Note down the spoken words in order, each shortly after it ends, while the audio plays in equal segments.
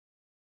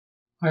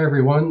Hi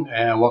everyone,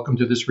 and welcome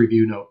to this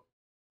review note.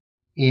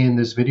 In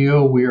this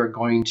video, we are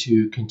going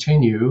to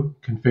continue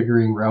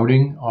configuring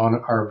routing on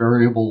our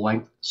variable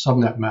length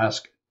subnet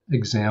mask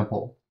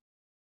example.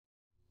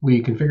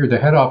 We configured the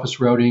head office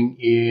routing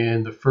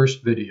in the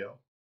first video.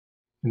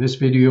 In this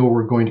video,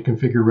 we're going to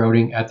configure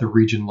routing at the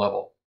region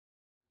level.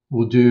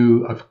 We'll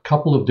do a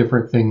couple of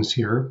different things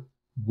here.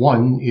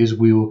 One is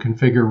we will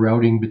configure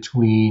routing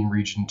between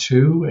region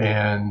 2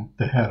 and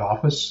the head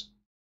office.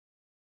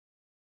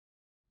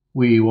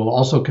 We will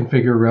also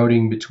configure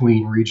routing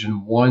between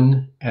region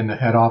 1 and the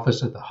head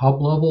office at the hub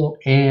level,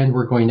 and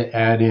we're going to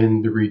add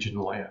in the region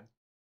LAN.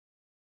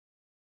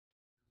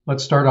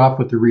 Let's start off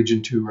with the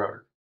region 2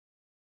 router.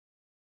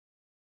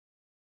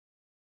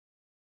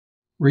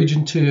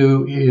 Region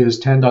 2 is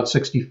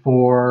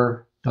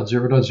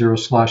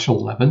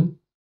 10.64.0.0/11,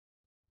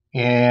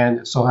 and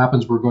it so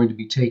happens we're going to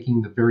be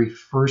taking the very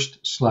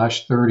first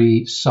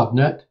 /30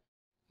 subnet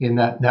in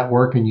that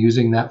network and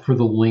using that for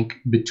the link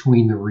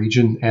between the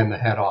region and the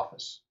head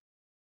office.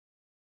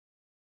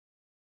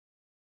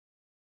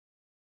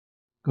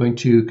 Going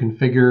to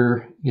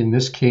configure, in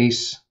this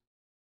case,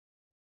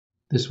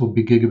 this will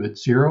be gigabit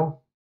 0.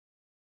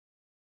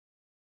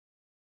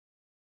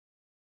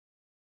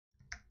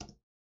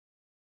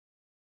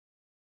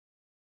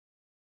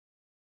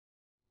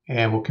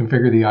 And we'll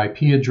configure the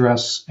IP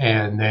address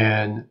and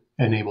then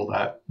enable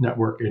that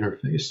network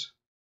interface.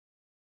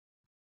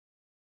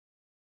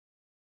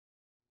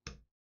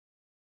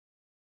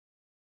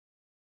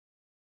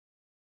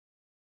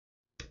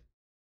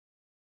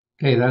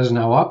 Okay, that is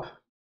now up.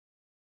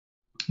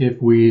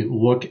 If we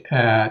look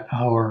at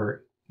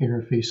our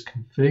interface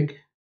config,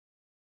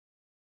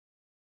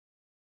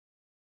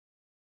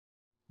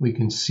 we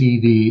can see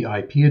the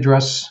IP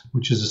address,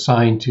 which is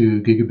assigned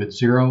to gigabit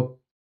 0.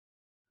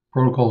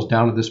 Protocol is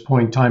down at this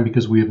point in time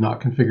because we have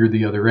not configured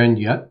the other end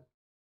yet.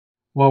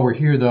 While we're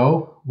here,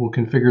 though, we'll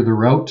configure the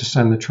route to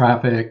send the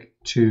traffic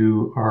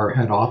to our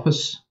head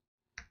office.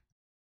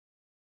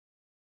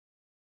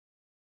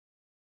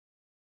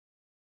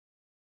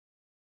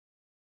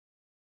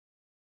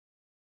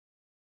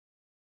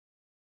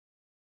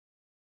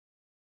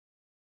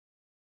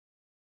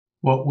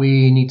 What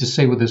we need to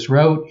say with this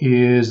route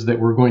is that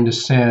we're going to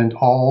send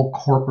all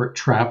corporate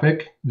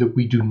traffic that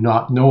we do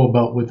not know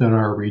about within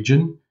our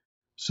region.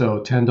 So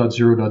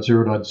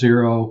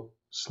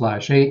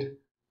 10.0.0.0/8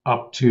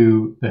 up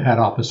to the head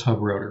office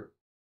hub router.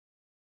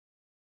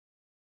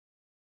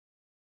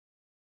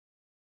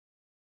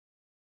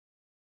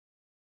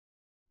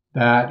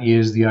 That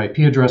is the IP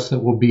address that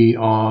will be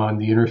on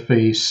the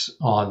interface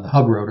on the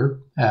hub router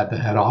at the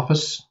head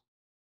office.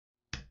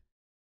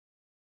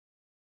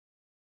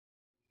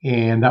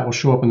 And that will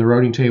show up in the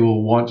routing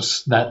table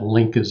once that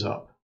link is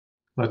up.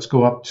 Let's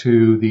go up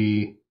to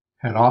the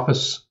head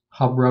office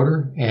hub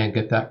router and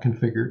get that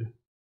configured.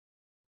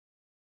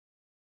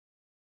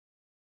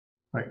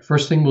 All right,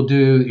 first thing we'll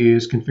do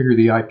is configure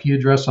the IP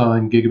address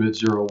on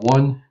gigabit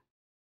 01. If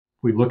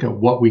we look at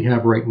what we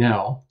have right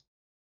now,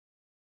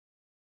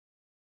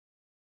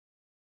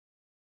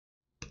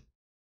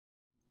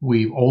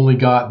 we've only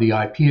got the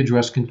IP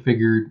address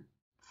configured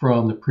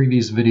from the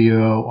previous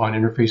video on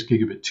interface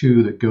gigabit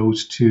 2 that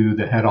goes to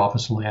the head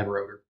office LAN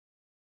router.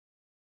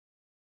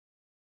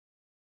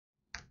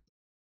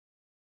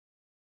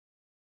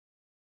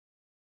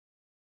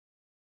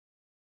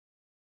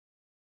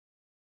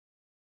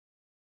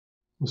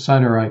 We'll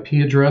assign our IP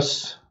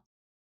address,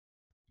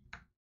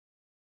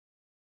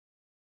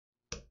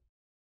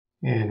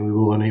 and we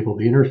will enable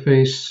the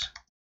interface.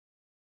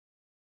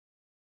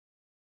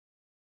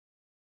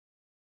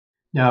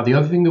 Now, the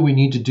other thing that we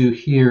need to do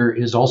here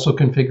is also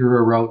configure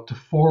a route to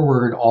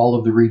forward all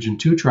of the region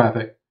 2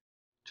 traffic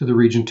to the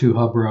region 2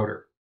 hub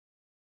router.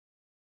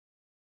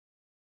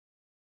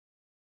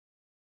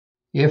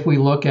 If we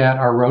look at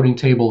our routing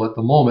table at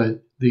the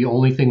moment, the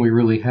only thing we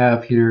really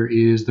have here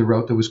is the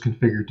route that was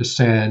configured to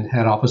send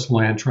head office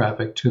LAN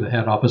traffic to the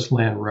head office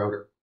LAN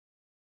router.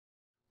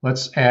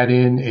 Let's add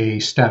in a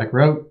static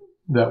route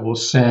that will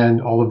send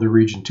all of the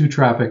region 2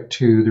 traffic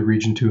to the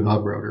region 2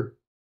 hub router.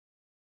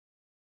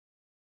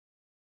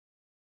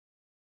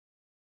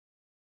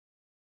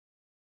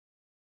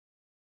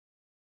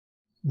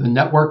 The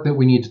network that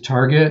we need to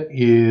target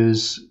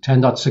is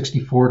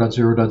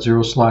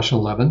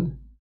 10.64.0.0/11.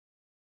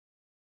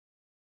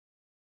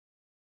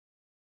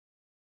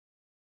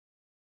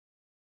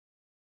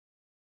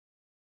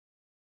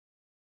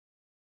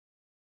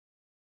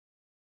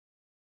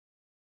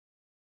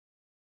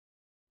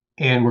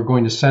 And we're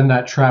going to send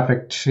that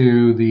traffic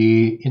to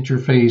the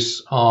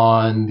interface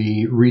on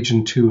the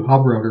region 2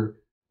 hub router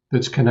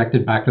that's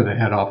connected back to the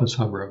head office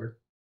hub router.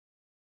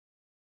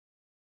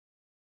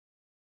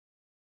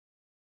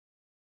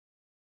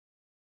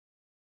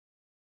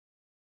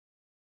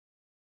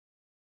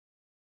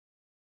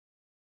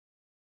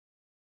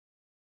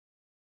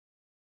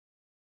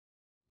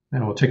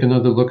 Now we'll take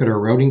another look at our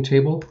routing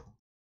table.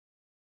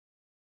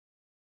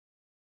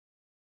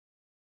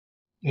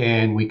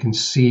 And we can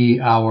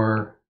see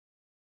our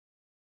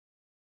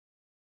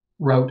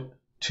route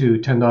to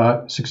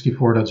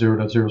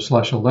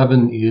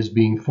 10.64.0.0/11 is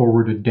being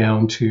forwarded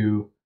down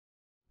to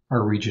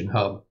our region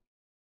hub.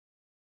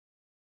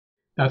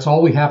 That's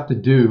all we have to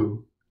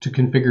do to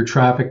configure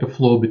traffic to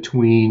flow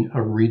between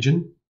a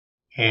region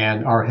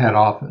and our head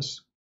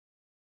office.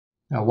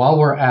 Now, while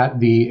we're at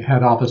the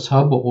head office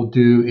hub, what we'll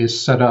do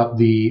is set up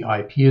the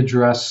IP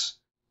address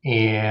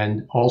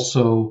and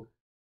also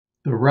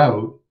the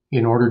route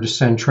in order to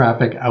send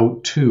traffic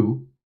out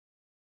to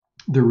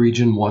the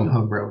region 1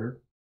 hub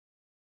router.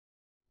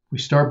 We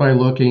start by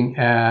looking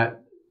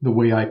at the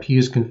way IP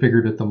is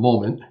configured at the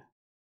moment.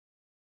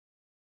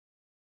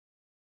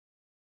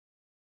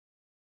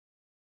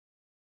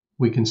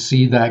 We can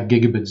see that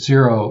gigabit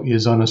 0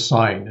 is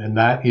unassigned, and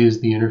that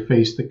is the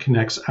interface that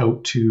connects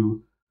out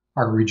to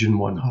our region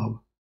 1 hub.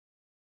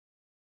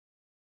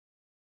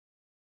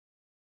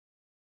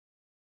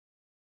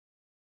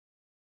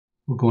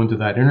 We'll go into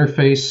that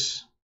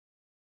interface,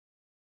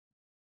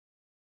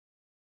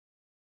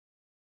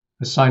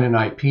 assign an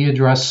IP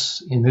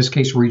address. In this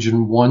case,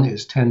 region 1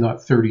 is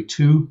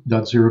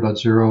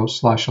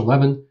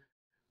 10.32.0.0/11.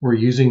 We're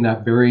using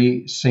that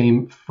very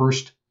same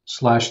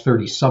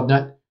first/30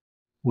 subnet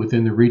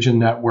within the region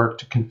network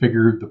to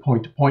configure the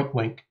point-to-point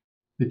link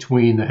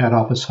between the head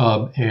office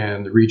hub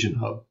and the region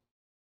hub.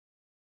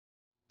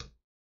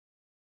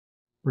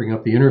 Bring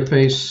up the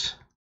interface.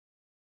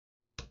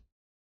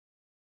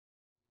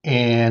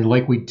 And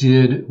like we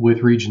did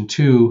with region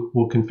 2,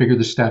 we'll configure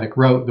the static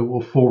route that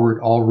will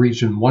forward all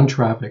region 1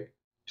 traffic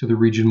to the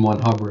region 1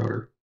 hub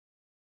router.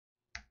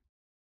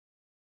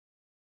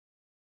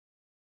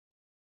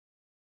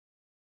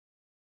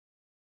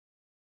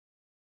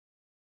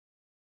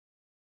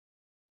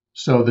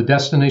 So the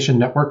destination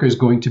network is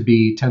going to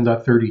be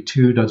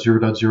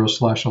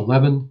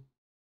 10.32.0.0/11.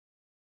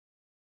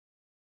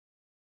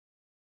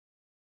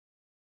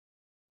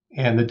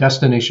 And the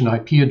destination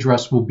IP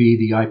address will be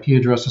the IP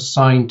address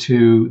assigned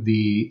to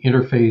the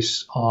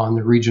interface on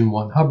the region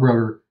 1 hub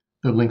router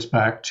that links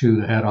back to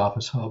the head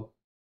office hub.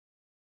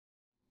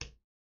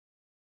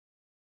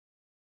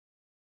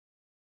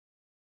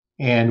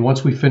 And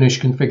once we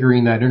finish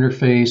configuring that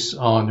interface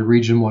on the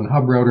region 1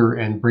 hub router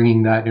and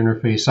bringing that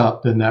interface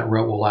up, then that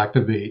route will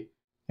activate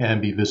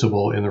and be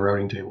visible in the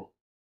routing table.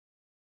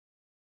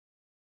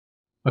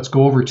 Let's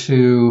go over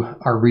to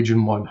our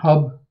region 1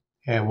 hub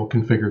and we'll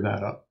configure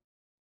that up.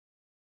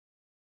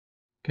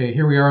 Okay,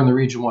 here we are on the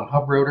region 1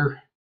 hub router.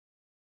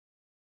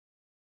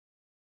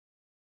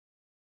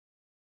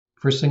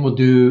 First thing we'll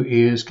do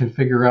is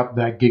configure up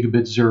that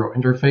gigabit 0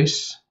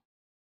 interface.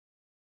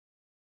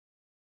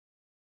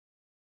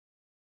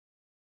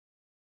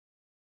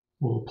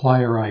 We'll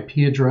apply our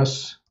IP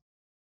address.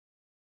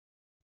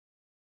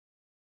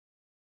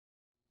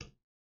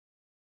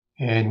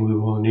 And we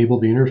will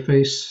enable the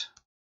interface.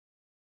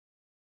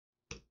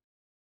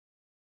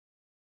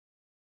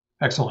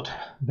 Excellent.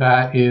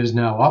 That is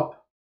now up.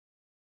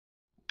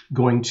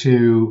 Going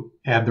to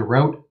add the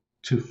route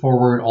to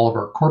forward all of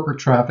our corporate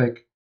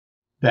traffic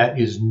that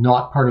is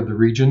not part of the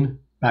region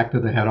back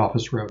to the head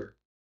office router.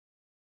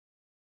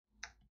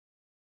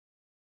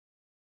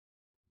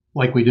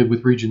 Like we did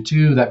with region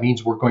 2, that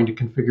means we're going to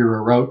configure a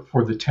route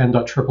for the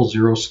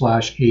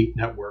 10.000/8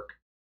 network.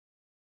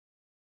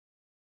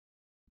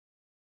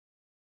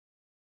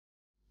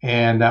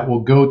 And that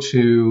will go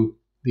to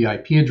the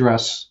IP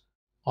address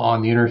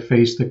on the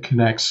interface that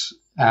connects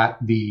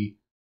at the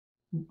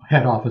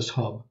head office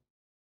hub.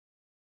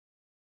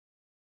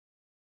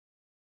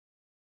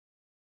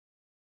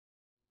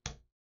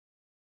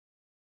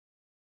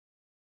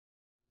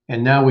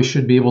 And now we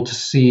should be able to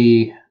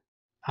see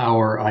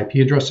our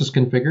IP addresses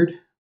configured.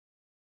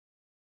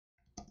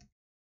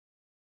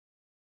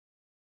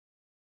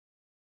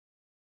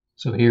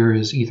 So here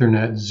is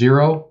Ethernet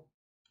 0,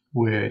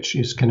 which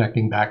is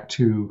connecting back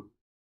to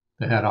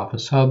the head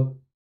office hub.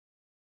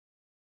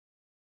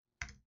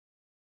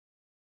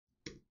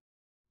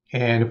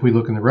 And if we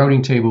look in the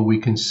routing table, we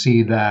can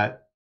see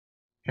that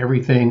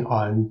everything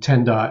on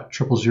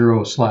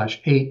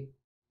 10.000/8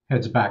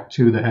 heads back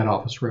to the head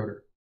office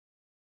router.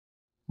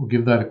 We'll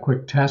give that a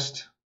quick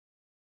test.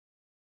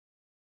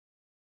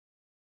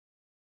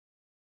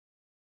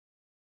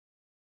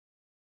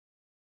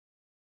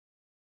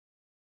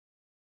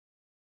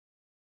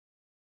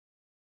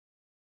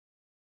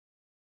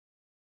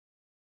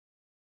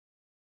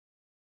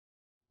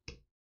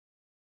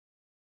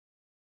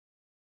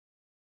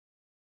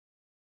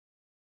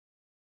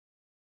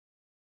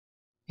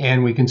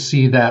 And we can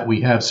see that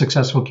we have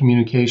successful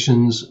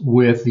communications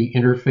with the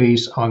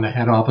interface on the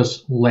head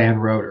office LAN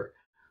router.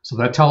 So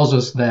that tells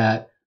us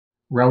that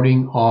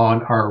routing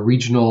on our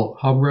regional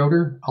hub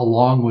router,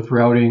 along with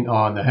routing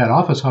on the head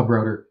office hub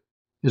router,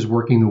 is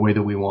working the way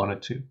that we want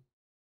it to.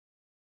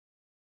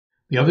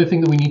 The other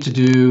thing that we need to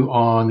do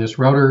on this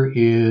router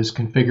is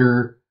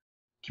configure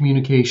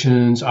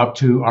communications up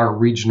to our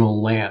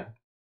regional LAN.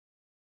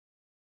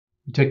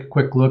 We take a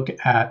quick look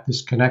at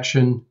this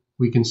connection.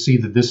 We can see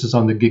that this is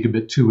on the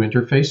gigabit 2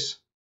 interface.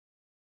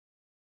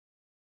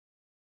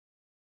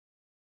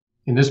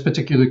 In this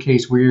particular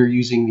case, we're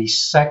using the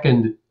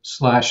second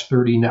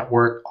 30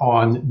 network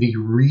on the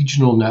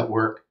regional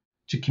network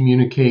to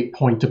communicate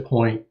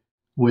point-to-point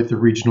with the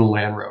regional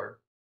LAN router.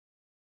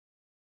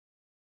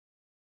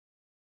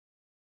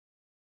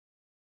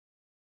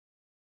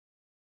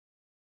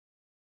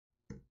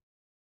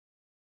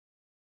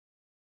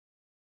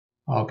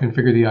 I'll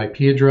configure the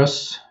IP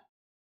address.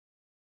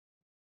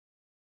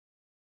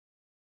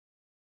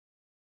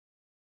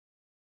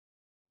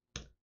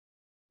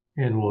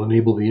 And we'll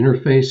enable the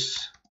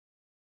interface.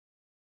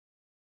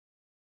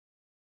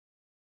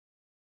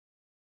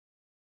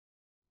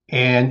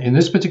 And in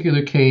this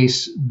particular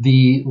case,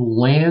 the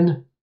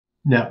LAN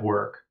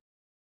network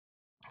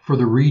for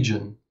the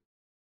region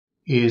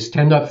is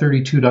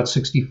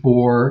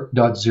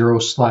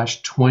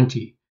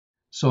 10.32.64.0/20.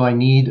 So I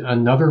need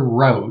another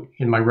route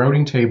in my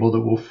routing table that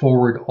will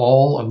forward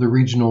all of the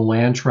regional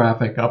LAN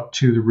traffic up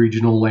to the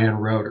regional LAN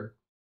router.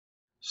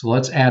 So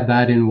let's add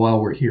that in while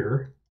we're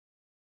here.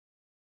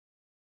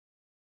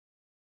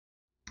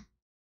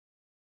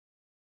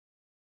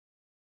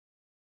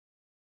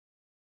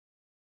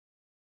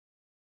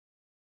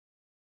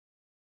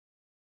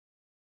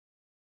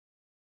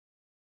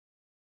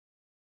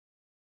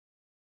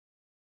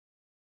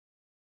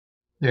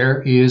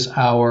 There is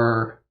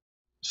our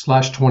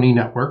 /20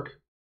 network,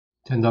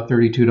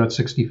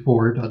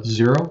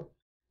 10.32.64.0,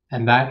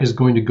 and that is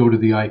going to go to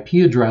the IP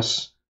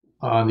address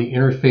on the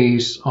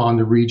interface on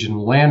the region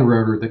LAN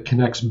router that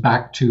connects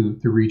back to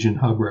the region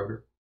hub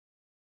router.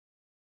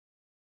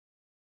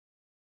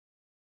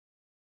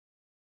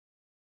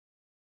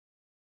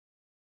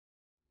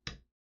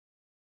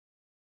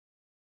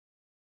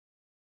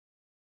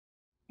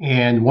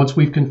 And once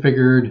we've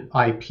configured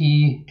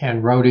IP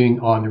and routing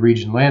on the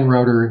region LAN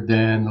router,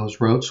 then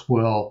those routes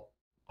will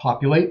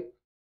populate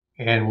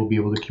and we'll be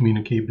able to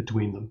communicate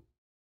between them.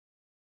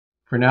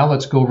 For now,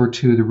 let's go over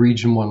to the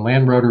region 1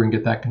 LAN router and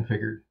get that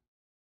configured.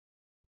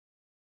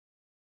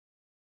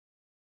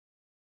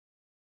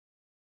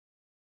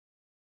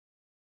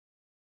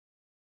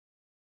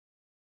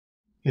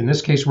 In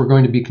this case, we're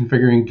going to be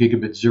configuring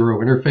gigabit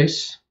 0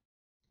 interface.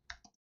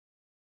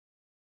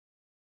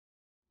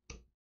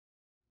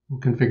 We'll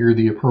configure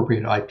the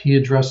appropriate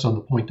IP address on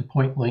the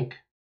point-to-point link.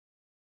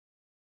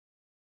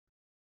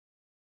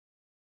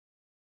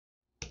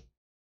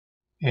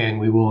 And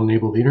we will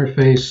enable the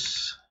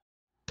interface.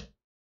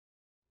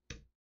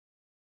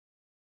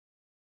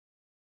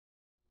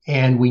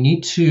 And we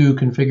need to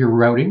configure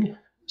routing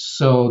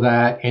so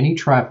that any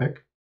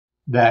traffic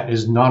that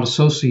is not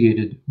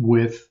associated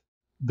with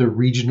the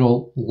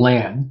regional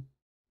LAN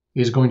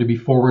is going to be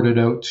forwarded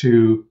out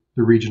to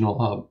the regional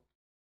hub.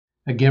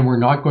 Again, we're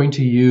not going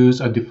to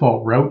use a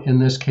default route in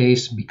this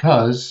case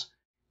because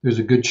there's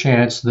a good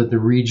chance that the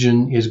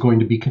region is going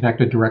to be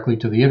connected directly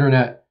to the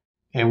internet,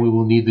 and we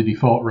will need the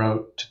default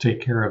route to take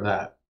care of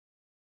that.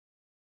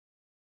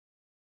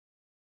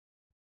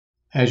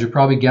 As you're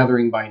probably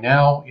gathering by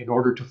now, in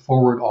order to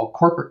forward all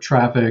corporate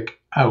traffic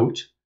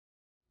out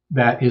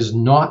that is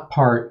not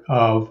part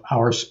of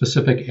our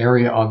specific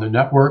area on the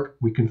network,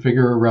 we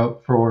configure a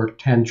route for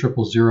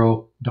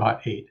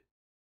 10.0.0.8.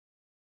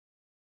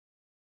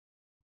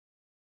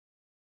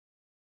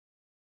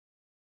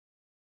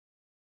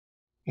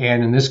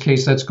 And in this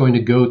case, that's going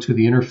to go to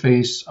the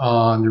interface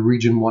on the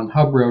region 1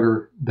 hub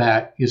router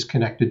that is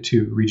connected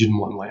to region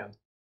 1 LAN.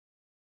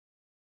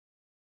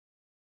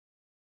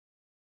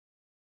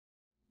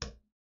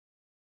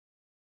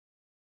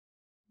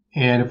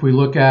 And if we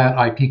look at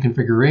IP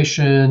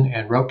configuration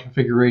and route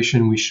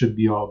configuration, we should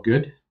be all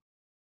good.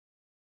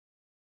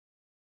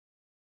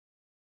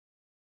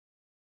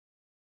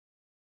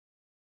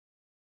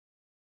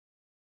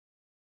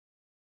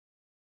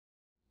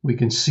 We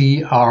can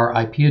see our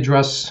IP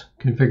address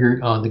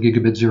configured on the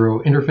gigabit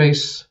 0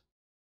 interface.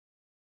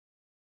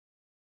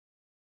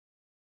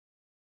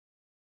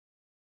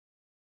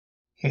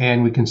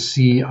 And we can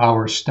see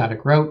our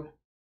static route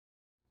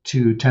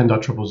to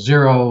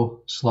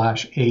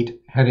 10.0.0/8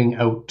 heading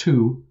out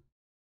to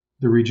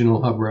the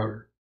regional hub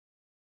router.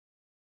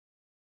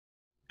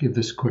 Give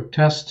this a quick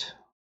test.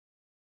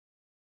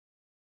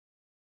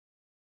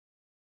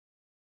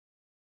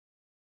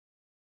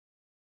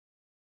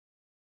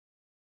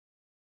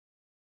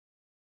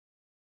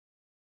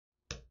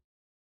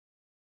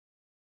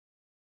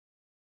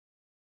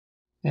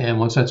 And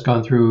once that's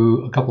gone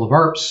through a couple of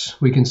ARPs,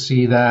 we can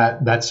see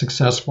that that's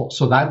successful.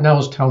 So that now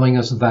is telling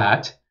us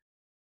that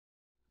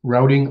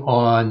routing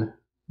on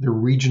the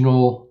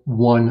regional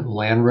 1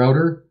 LAN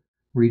router,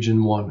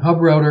 region 1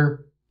 hub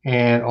router,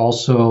 and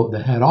also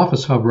the head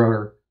office hub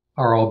router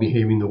are all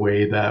behaving the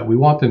way that we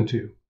want them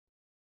to.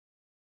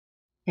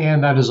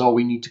 And that is all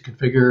we need to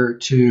configure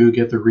to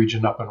get the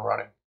region up and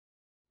running.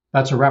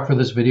 That's a wrap for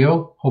this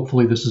video.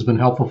 Hopefully this has been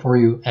helpful for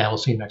you, and we'll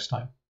see you next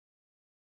time.